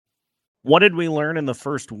What did we learn in the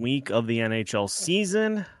first week of the NHL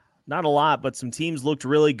season? Not a lot, but some teams looked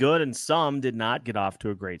really good and some did not get off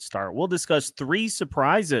to a great start. We'll discuss three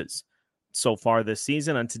surprises so far this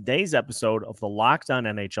season on today's episode of the Locked On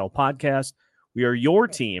NHL podcast. We are your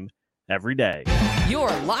team every day.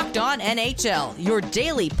 You're Locked On NHL, your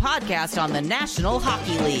daily podcast on the National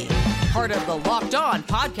Hockey League. Part of the Locked On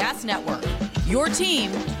Podcast Network, your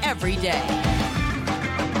team every day.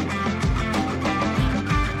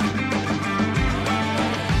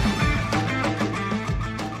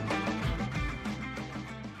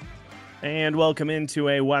 And welcome into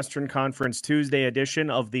a Western Conference Tuesday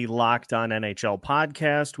edition of the Locked On NHL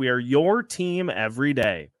podcast. We are your team every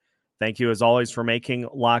day. Thank you, as always, for making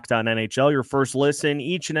Locked On NHL your first listen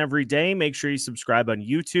each and every day. Make sure you subscribe on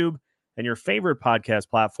YouTube and your favorite podcast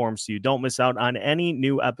platform so you don't miss out on any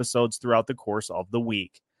new episodes throughout the course of the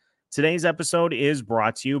week. Today's episode is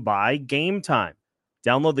brought to you by Game Time.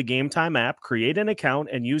 Download the Game Time app, create an account,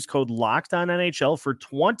 and use code LOCKEDONNHL for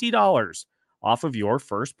 $20 off of your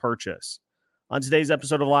first purchase. On today's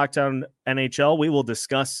episode of Locked On NHL, we will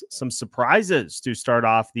discuss some surprises to start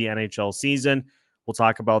off the NHL season. We'll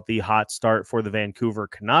talk about the hot start for the Vancouver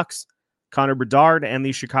Canucks, Connor Bedard and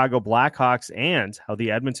the Chicago Blackhawks, and how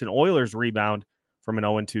the Edmonton Oilers rebound from an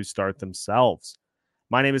 0-2 start themselves.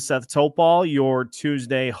 My name is Seth Topal, your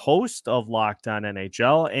Tuesday host of Locked On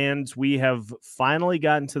NHL, and we have finally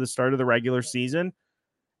gotten to the start of the regular season,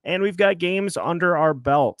 and we've got games under our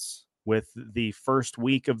belts, with the first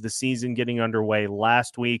week of the season getting underway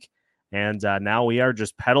last week. And now we are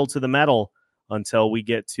just pedal to the metal until we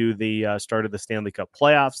get to the start of the Stanley Cup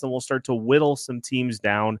playoffs. Then we'll start to whittle some teams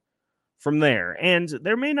down from there. And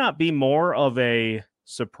there may not be more of a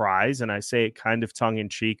surprise, and I say it kind of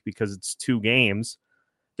tongue-in-cheek because it's two games.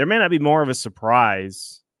 There may not be more of a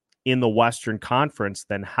surprise in the Western Conference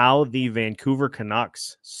than how the Vancouver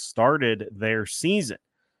Canucks started their season.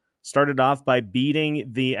 Started off by beating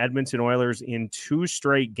the Edmonton Oilers in two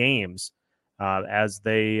straight games as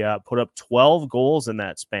they put up 12 goals in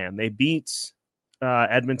that span. They beat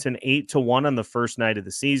Edmonton 8-1 on the first night of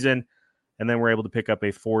the season, and then were able to pick up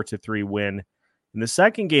a 4-3 win in the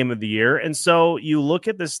second game of the year. And so you look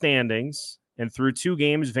at the standings, and through two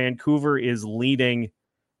games, Vancouver is leading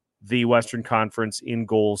the Western Conference in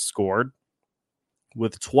goals scored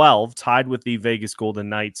with 12, tied with the Vegas Golden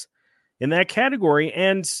Knights in that category.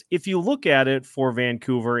 And if you look at it for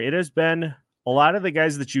Vancouver, it has been a lot of the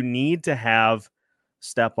guys that you need to have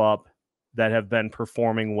step up that have been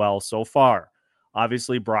performing well so far.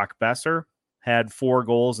 Obviously, Brock Besser had 4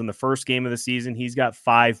 goals in the first game of the season. He's got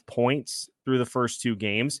 5 points through the first 2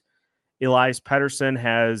 games. Elias Pettersson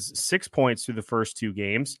has 6 points through the first 2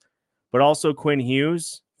 games, but also Quinn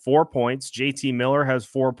Hughes, 4 points. JT Miller has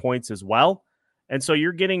 4 points as well. And so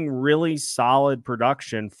you're getting really solid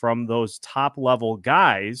production from those top-level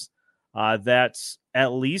guys that,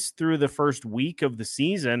 at least through the first week of the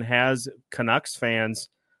season, has Canucks fans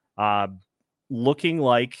looking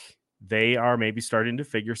like they are maybe starting to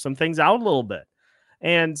figure some things out a little bit.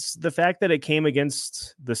 And the fact that it came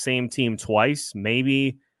against the same team twice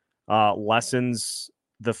maybe lessens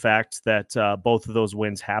the fact that both of those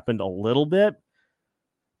wins happened a little bit.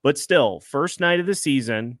 But still, first night of the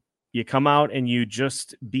season, you come out and you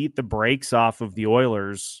just beat the brakes off of the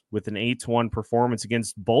Oilers with an 8-1 performance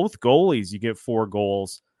against both goalies. You get 4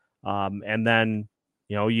 goals. And then,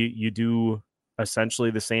 you do essentially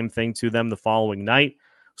the same thing to them the following night.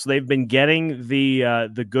 So they've been getting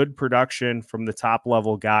the good production from the top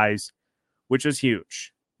level guys, which is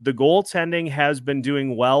huge. The goaltending has been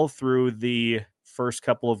doing well through the first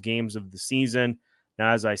couple of games of the season.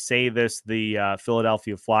 Now, as I say this, the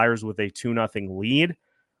Philadelphia Flyers with a 2-0 lead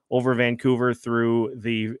over Vancouver through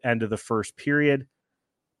the end of the first period.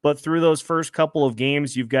 But through those first couple of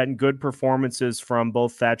games, you've gotten good performances from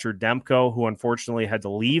both Thatcher Demko, who unfortunately had to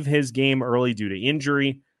leave his game early due to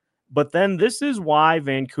injury. But then this is why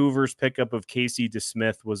Vancouver's pickup of Casey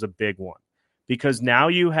DeSmith was a big one. Because now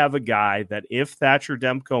you have a guy that if Thatcher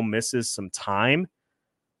Demko misses some time,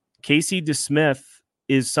 Casey DeSmith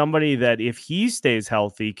is somebody that if he stays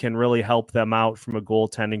healthy can really help them out from a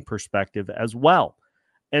goaltending perspective as well.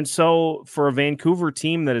 And so for a Vancouver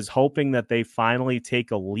team that is hoping that they finally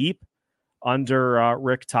take a leap under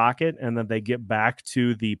Rick Tocchet and that they get back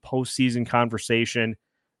to the postseason conversation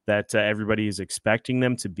that everybody is expecting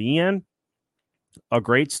them to be in, a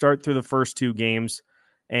great start through the first 2 games.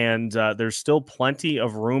 And there's still plenty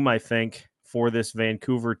of room, I think, for this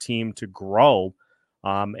Vancouver team to grow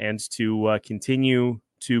and to continue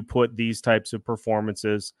to put these types of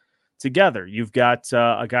performances together. You've got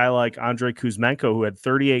a guy like Andrei Kuzmenko, who had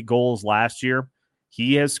 38 goals last year.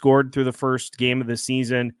 He has scored through the first game of the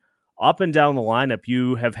season. up and down the lineup,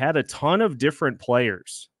 you have had a ton of different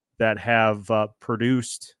players that have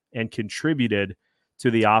produced and contributed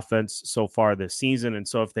to the offense so far this season. And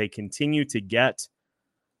so if they continue to get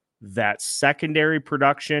that secondary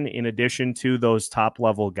production in addition to those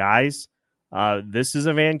top-level guys, this is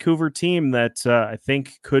a Vancouver team that I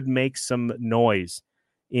think could make some noise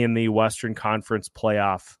in the Western Conference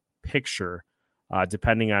playoff picture,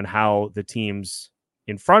 depending on how the teams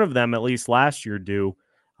in front of them, at least last year, do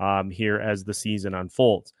here as the season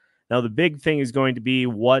unfolds. Now, the big thing is going to be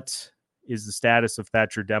what is the status of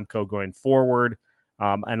Thatcher Demko going forward,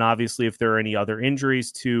 and obviously if there are any other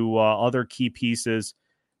injuries to other key pieces,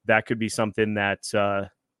 that could be something that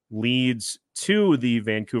leads to the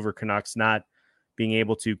Vancouver Canucks not being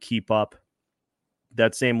able to keep up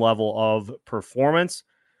that same level of performance.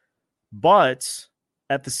 But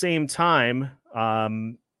at the same time,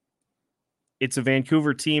 it's a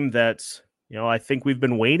Vancouver team that, I think we've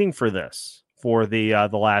been waiting for this for the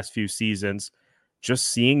last few seasons, just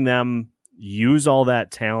seeing them use all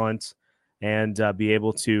that talent and be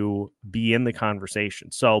able to be in the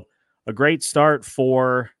conversation. So a great start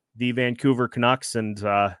for the Vancouver Canucks. And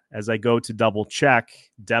as I go to double check,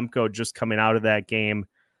 Demko just coming out of that game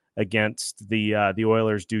against the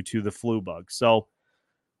Oilers due to the flu bug. So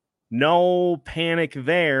no panic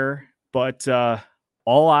there, but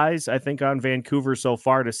all eyes, I think, on Vancouver so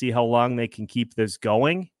far to see how long they can keep this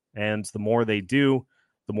going. And the more they do,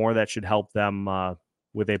 the more that should help them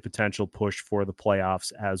with a potential push for the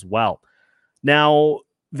playoffs as well. Now,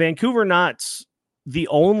 Vancouver not the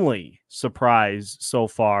only surprise so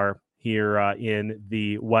far here in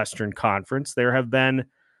the Western Conference. There have been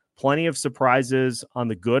plenty of surprises on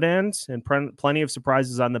the good end and plenty of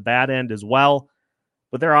surprises on the bad end as well.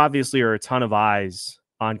 But there obviously are a ton of eyes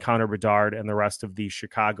on Connor Bedard and the rest of the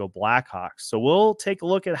Chicago Blackhawks. So we'll take a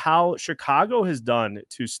look at how Chicago has done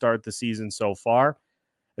to start the season so far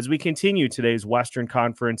as we continue today's Western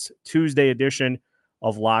Conference Tuesday edition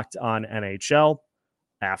of Locked On NHL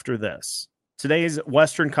after this. Today's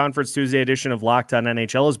Western Conference Tuesday edition of Locked On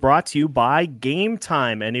NHL is brought to you by Game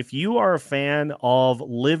Time. And if you are a fan of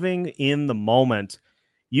living in the moment,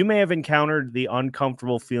 you may have encountered the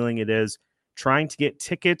uncomfortable feeling it is trying to get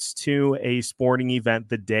tickets to a sporting event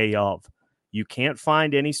the day of. You can't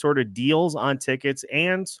find any sort of deals on tickets,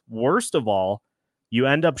 and worst of all, you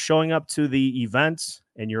end up showing up to the event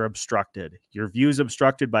and you're obstructed. Your view is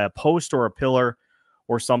obstructed by a post or a pillar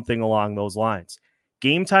or something along those lines.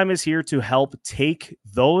 Game Time is here to help take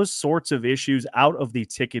those sorts of issues out of the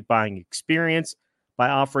ticket buying experience by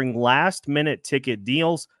offering last-minute ticket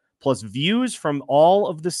deals, plus views from all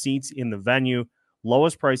of the seats in the venue,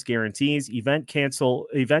 lowest price guarantees, event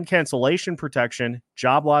cancellation protection,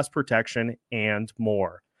 job loss protection, and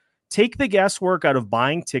more. Take the guesswork out of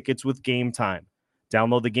buying tickets with Game Time.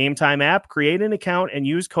 Download the Game Time app, create an account, and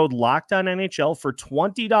use code LOCKEDONNHL for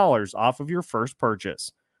 $20 off of your first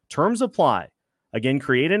purchase. Terms apply. Again,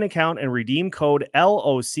 create an account and redeem code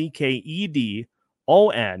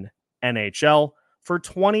LOCKEDONNHL for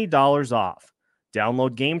 $20 off.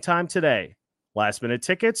 Download Game Time today. Last minute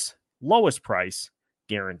tickets, lowest price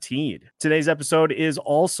guaranteed. Today's episode is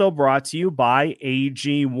also brought to you by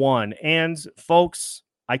AG1. And folks,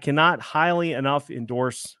 I cannot highly enough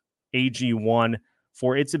endorse AG1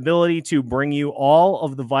 for its ability to bring you all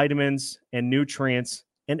of the vitamins and nutrients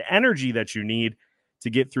and energy that you need to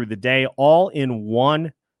get through the day, all in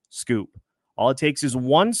one scoop. All it takes is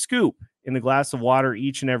one scoop in the glass of water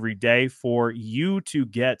each and every day for you to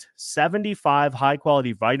get 75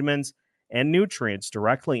 high-quality vitamins and nutrients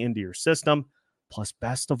directly into your system. Plus,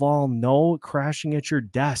 best of all, no crashing at your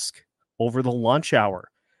desk over the lunch hour.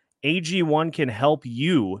 AG1 can help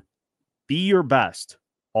you be your best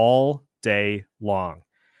all day long.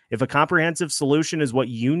 If a comprehensive solution is what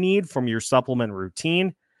you need from your supplement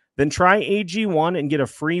routine, then try AG1 and get a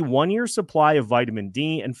free 1-year supply of vitamin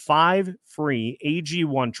D and 5 free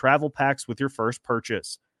AG1 travel packs with your first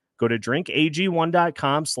purchase. Go to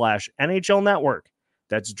drinkag1.com/NHL Network.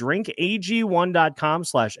 That's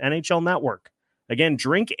drinkag1.com/NHL Network. Again,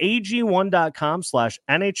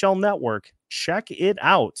 drinkag1.com/NHL Network. Check it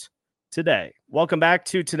out today. Welcome back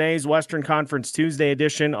to today's Western Conference Tuesday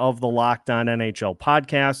edition of the Locked On NHL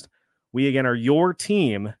podcast. We again are your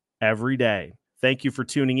team every day. Thank you for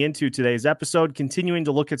tuning into today's episode, continuing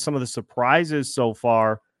to look at some of the surprises so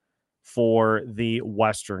far for the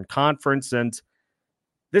Western Conference. And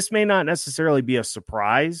this may not necessarily be a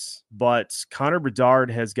surprise, but Connor Bedard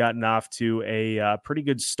has gotten off to a pretty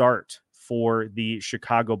good start for the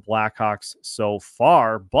Chicago Blackhawks so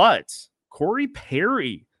far. But Corey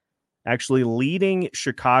Perry actually leading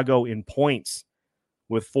Chicago in points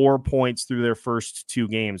with 4 points through their first 2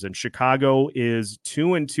 games. And Chicago is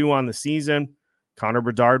 2-2 on the season. Connor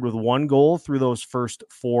Bedard with 1 goal through those first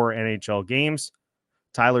 4 NHL games.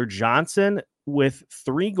 Tyler Johnson with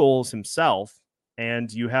 3 goals himself.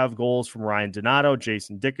 And you have goals from Ryan Donato,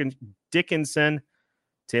 Jason Dickinson,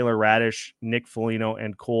 Taylor Radish, Nick Foligno,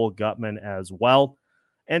 and Cole Gutman as well.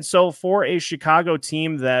 And so for a Chicago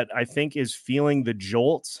team that I think is feeling the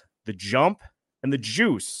jolt, the jump, and the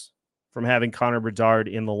juice from having Connor Bedard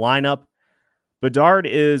in the lineup, Bedard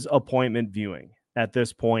is appointment viewing at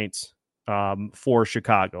this point for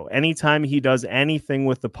Chicago. Anytime he does anything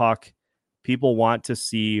with the puck, people want to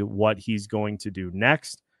see what he's going to do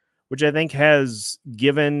next, which I think has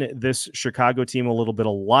given this Chicago team a little bit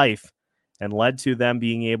of life and led to them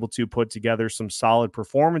being able to put together some solid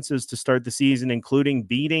performances to start the season, including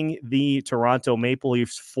beating the Toronto Maple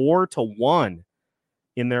Leafs 4-1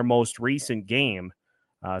 in their most recent game,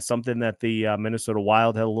 something that the Minnesota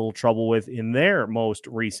Wild had a little trouble with in their most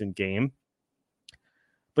recent game.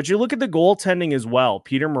 But you look at the goaltending as well.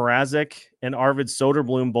 Peter Mrazek and Arvid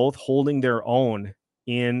Soderblom both holding their own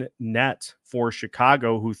in net for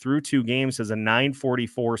Chicago, who through 2 games has a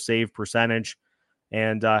 .944 save percentage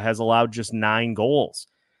and has allowed just 9 goals.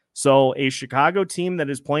 So a Chicago team that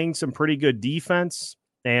is playing some pretty good defense.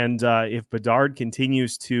 And if Bedard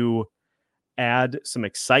continues to add some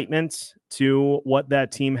excitement to what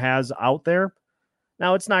that team has out there,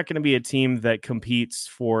 now it's not going to be a team that competes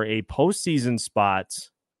for a postseason spot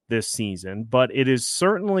this season, but it is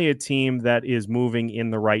certainly a team that is moving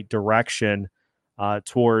in the right direction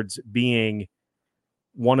towards being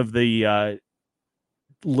one of the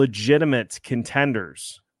legitimate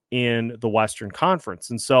contenders in the Western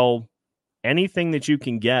Conference. And so anything that you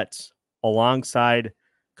can get alongside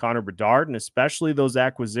Connor Bedard, and especially those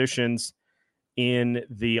acquisitions in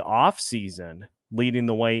the offseason, leading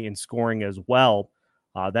the way in scoring as well,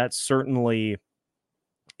 that certainly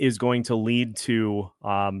is going to lead to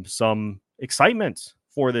some excitement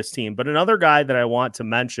for this team. But another guy that I want to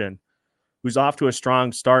mention who's off to a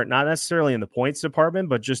strong start, not necessarily in the points department,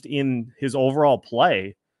 but just in his overall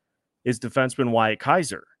play, is defenseman Wyatt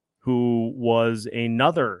Kaiser, who was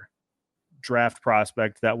another draft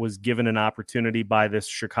prospect that was given an opportunity by this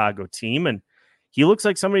Chicago team. And he looks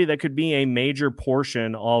like somebody that could be a major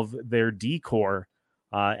portion of their D-core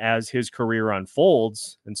as his career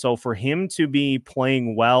unfolds. And so for him to be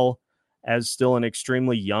playing well as still an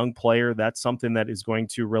extremely young player, that's something that is going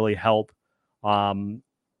to really help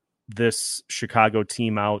this Chicago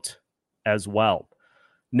team out as well.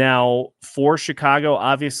 Now, for Chicago,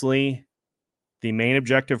 obviously, the main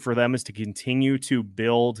objective for them is to continue to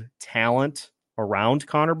build talent around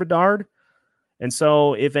Connor Bedard. And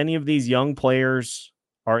so if any of these young players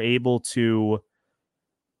are able to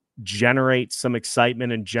generate some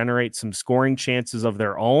excitement and generate some scoring chances of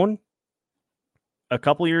their own, a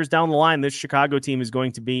couple years down the line, this Chicago team is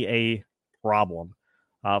going to be a problem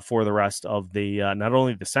for the rest of the not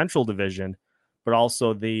only the Central Division, but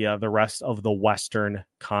also the rest of the Western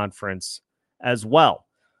Conference as well.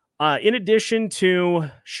 In addition to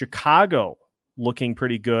Chicago looking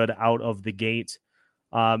pretty good out of the gate,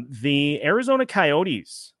 the Arizona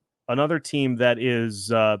Coyotes, another team that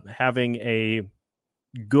is having a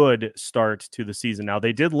good start to the season. Now,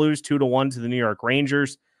 they did lose 2-1 to the New York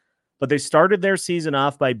Rangers, but they started their season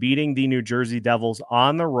off by beating the New Jersey Devils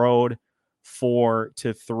on the road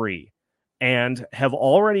 4-3, and have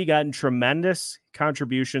already gotten tremendous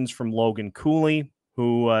contributions from Logan Cooley,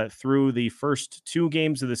 who through the first 2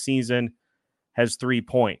 games of the season has 3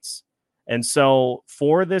 points. And so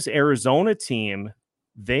for this Arizona team,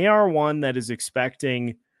 they are one that is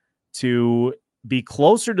expecting to be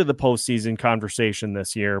closer to the postseason conversation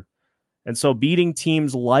this year. And so beating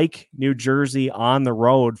teams like New Jersey on the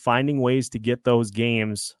road, finding ways to get those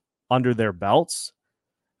games under their belts,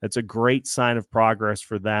 that's a great sign of progress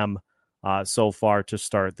for them so far to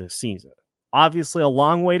start this season. Obviously, a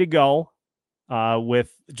long way to go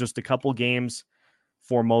with just a couple games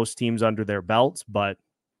for most teams under their belts, but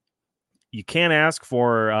you can't ask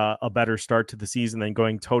for a better start to the season than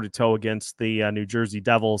going toe-to-toe against the New Jersey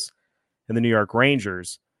Devils and the New York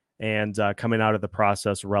Rangers and coming out of the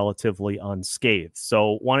process relatively unscathed.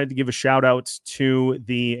 So wanted to give a shout out to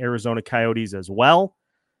the Arizona Coyotes as well.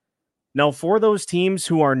 Now, for those teams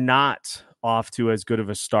who are not off to as good of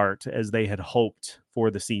a start as they had hoped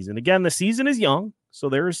for the season, again, the season is young, so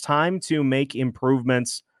there is time to make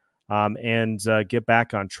improvements and get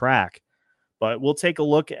back on track. But we'll take a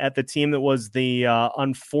look at the team that was the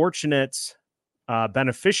unfortunate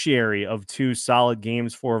beneficiary of 2 solid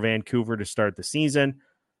games for Vancouver to start the season.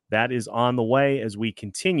 That is on the way as we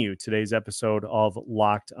continue today's episode of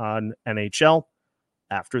Locked On NHL.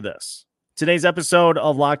 after this. Today's episode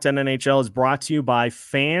of Locked On NHL is brought to you by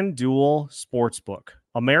FanDuel Sportsbook,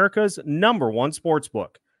 America's #1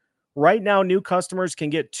 sportsbook. Right now, new customers can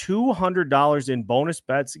get $200 in bonus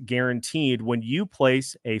bets guaranteed when you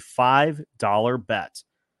place a $5 bet.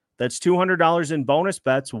 That's $200 in bonus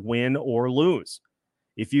bets, win or lose.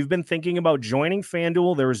 If you've been thinking about joining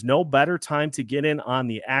FanDuel, there is no better time to get in on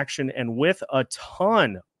the action. And with a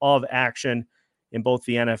ton of action in both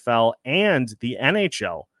the NFL and the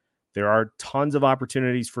NHL, there are tons of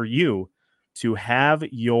opportunities for you to have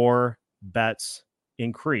your bets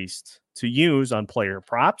increased to use on player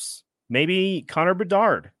props. Maybe Connor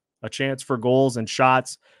Bedard, a chance for goals and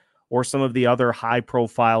shots, or some of the other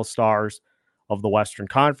high-profile stars of the Western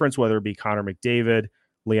Conference, whether it be Connor McDavid,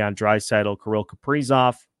 Leon Draisaitl, Kirill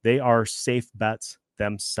Kaprizov. They are safe bets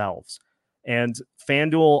themselves. And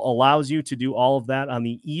FanDuel allows you to do all of that on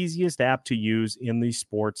the easiest app to use in the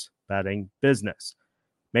sports betting business.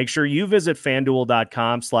 Make sure you visit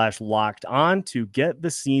FanDuel.com/lockedon to get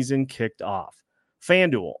the season kicked off.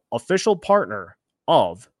 FanDuel, official partner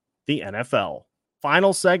of the NFL.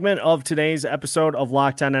 Final segment of today's episode of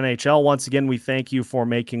Locked On NHL. Once again, we thank you for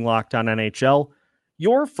making Locked On NHL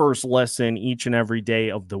your first listen each and every day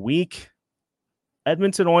of the week.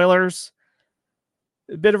 Edmonton Oilers,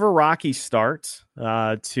 a bit of a rocky start,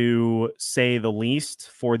 to say the least,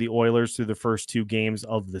 for the Oilers through the first two games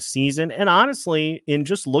of the season. And honestly, in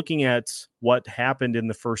just looking at what happened in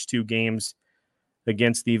the first two games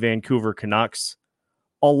against the Vancouver Canucks,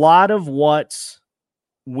 a lot of what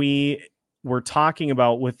we were talking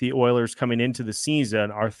about with the Oilers coming into the season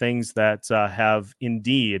are things that have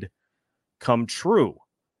indeed come true.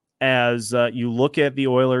 As you look at the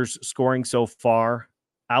Oilers scoring so far,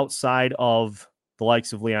 outside of the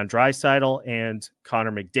likes of Leon Draisaitl and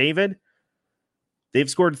Connor McDavid, they've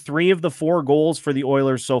scored 3 of the 4 goals for the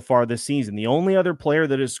Oilers so far this season. The only other player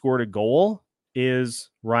that has scored a goal is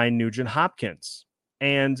Ryan Nugent-Hopkins.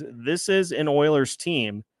 And this is an Oilers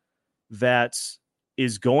team that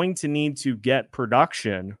is going to need to get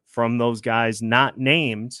production from those guys not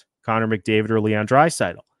named Connor McDavid or Leon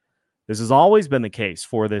Draisaitl. This has always been the case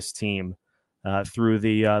for this team through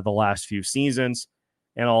the last few seasons,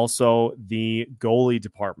 and also the goalie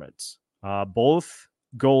department. Both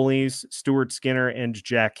goalies, Stuart Skinner and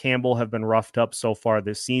Jack Campbell, have been roughed up so far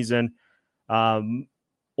this season.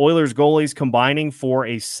 Oilers goalies combining for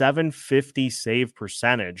a .750 save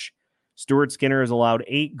percentage. Stuart Skinner has allowed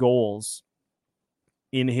 8 goals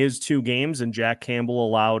in his 2 games, and Jack Campbell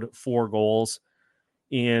allowed 4 goals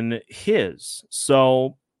in his.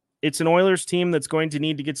 So it's an Oilers team that's going to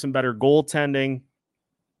need to get some better goaltending,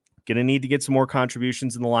 going to need to get some more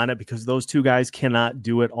contributions in the lineup, because those 2 guys cannot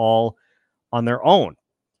do it all on their own.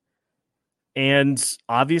 And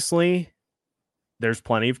obviously, there's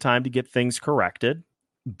plenty of time to get things corrected,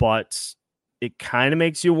 but it kind of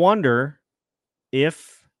makes you wonder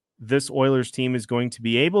if this Oilers team is going to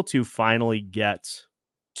be able to finally get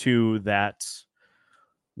to that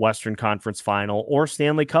Western Conference final or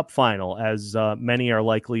Stanley Cup final, as many are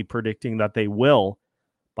likely predicting that they will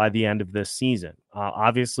by the end of this season.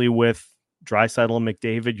 Obviously, with Draisaitl and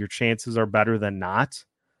McDavid, your chances are better than not,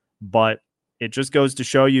 but it just goes to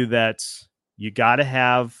show you that you got to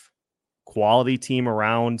have quality team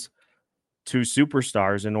around 2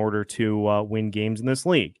 superstars in order to win games in this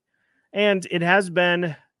league. And it has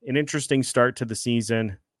been an interesting start to the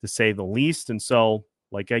season, to say the least. And so,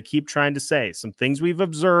 like I keep trying to say, some things we've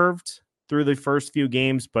observed through the first few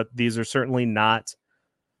games, but these are certainly not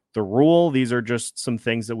the rule. These are just some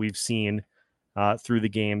things that we've seen through the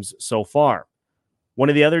games so far. One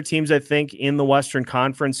of the other teams, I think, in the Western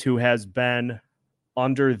Conference who has been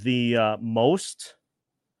under the most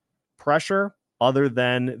pressure, other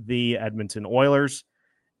than the Edmonton Oilers,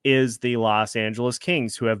 is the Los Angeles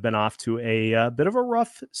Kings, who have been off to a bit of a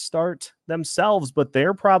rough start themselves, but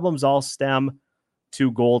their problems all stem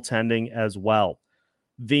to goaltending as well.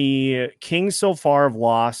 The Kings so far have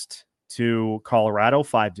lost to Colorado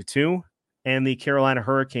 5-2, and the Carolina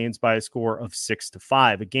Hurricanes by a score of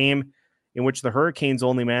 6-5, a game in which the Hurricanes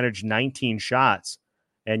only managed 19 shots,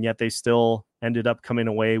 and yet they still ended up coming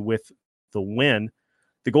away with the win.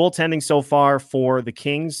 The goaltending so far for the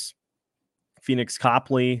Kings, Phoenix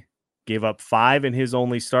Copley gave up 5 in his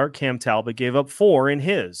only start. Cam Talbot gave up 4 in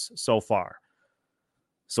his so far.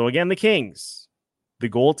 So again, the Kings, the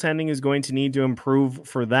goaltending is going to need to improve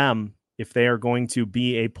for them if they are going to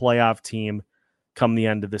be a playoff team come the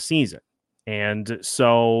end of the season. And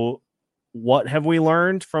so what have we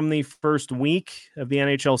learned from the first week of the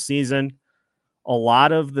NHL season? A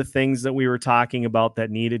lot of the things that we were talking about that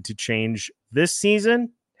needed to change this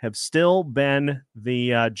season have still been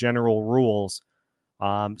the general rules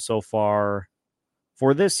so far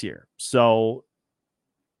for this year. So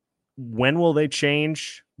when will they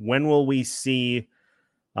change? When will we see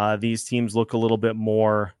these teams look a little bit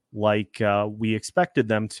more like we expected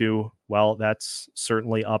them to? Well, that's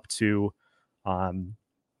certainly up to them.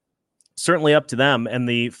 And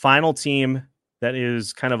the final team that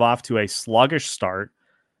is kind of off to a sluggish start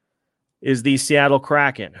is the Seattle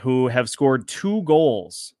Kraken, who have scored 2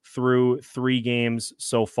 goals through 3 games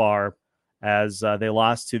so far, as they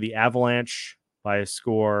lost to the Avalanche by a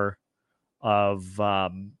score of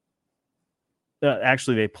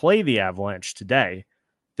actually, they play the Avalanche today.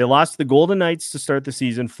 They lost to the Golden Knights to start the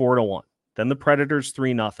season 4-1. Then the Predators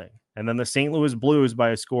 3-0. And then the St. Louis Blues by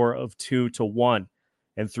a score of 2-1.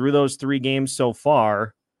 And through those 3 games so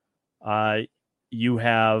far, you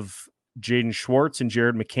have Jaden Schwartz and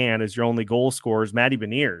Jared McCann as your only goal scorers. Matty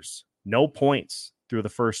Beniers, no points through the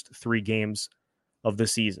first 3 games of the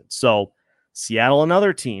season. So Seattle,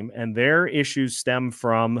 another team, and their issues stem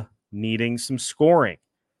from needing some scoring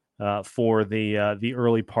for the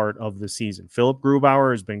early part of the season. Philip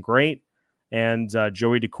Grubauer has been great, and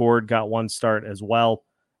Joey Decord got 1 start as well,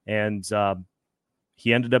 and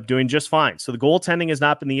he ended up doing just fine. So the goaltending has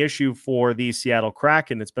not been the issue for the Seattle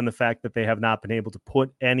Kraken. It's been the fact that they have not been able to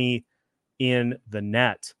put any in the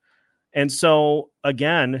net. And so,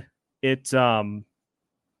 again, it's a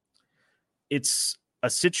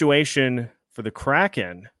situation for the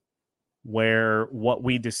Kraken where what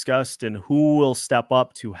we discussed and who will step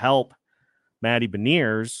up to help Matty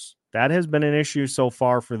Beniers, that has been an issue so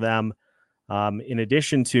far for them, in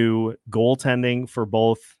addition to goaltending for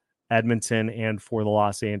both Edmonton and for the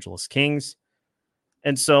Los Angeles Kings.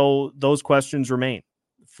 And so those questions remain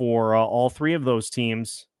for all 3 of those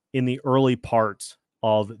teams in the early part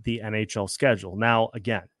of the NHL schedule. Now,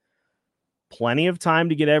 again, plenty of time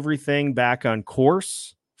to get everything back on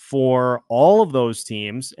course for all of those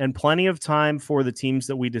teams, and plenty of time for the teams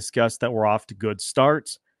that we discussed that were off to good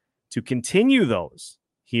starts to continue those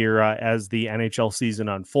here as the NHL season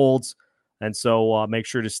unfolds. And so make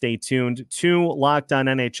sure to stay tuned to Locked On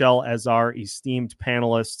NHL as our esteemed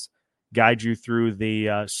panelists guide you through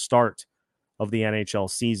the start of the NHL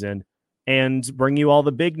season and bring you all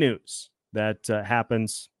the big news that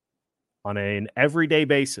happens on an everyday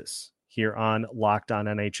basis here on Locked On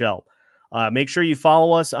NHL. Make sure you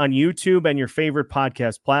follow us on YouTube and your favorite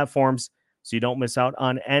podcast platforms so you don't miss out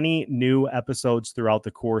on any new episodes throughout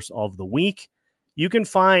the course of the week. You can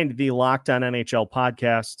find the Locked On NHL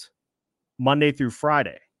podcast Monday through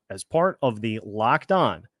Friday as part of the Locked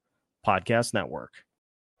On Podcast Network.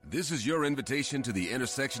 This is your invitation to the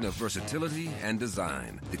intersection of versatility and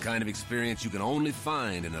design. The kind of experience you can only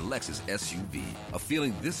find in a Lexus SUV. A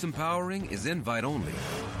feeling this empowering is invite only.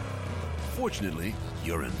 Fortunately,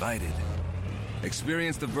 you're invited.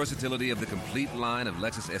 Experience the versatility of the complete line of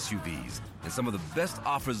Lexus SUVs and some of the best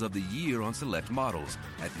offers of the year on select models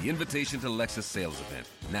at the Invitation to Lexus sales event,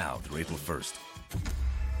 now through April 1st.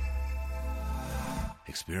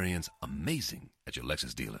 Experience amazing at your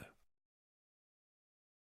Lexus dealer.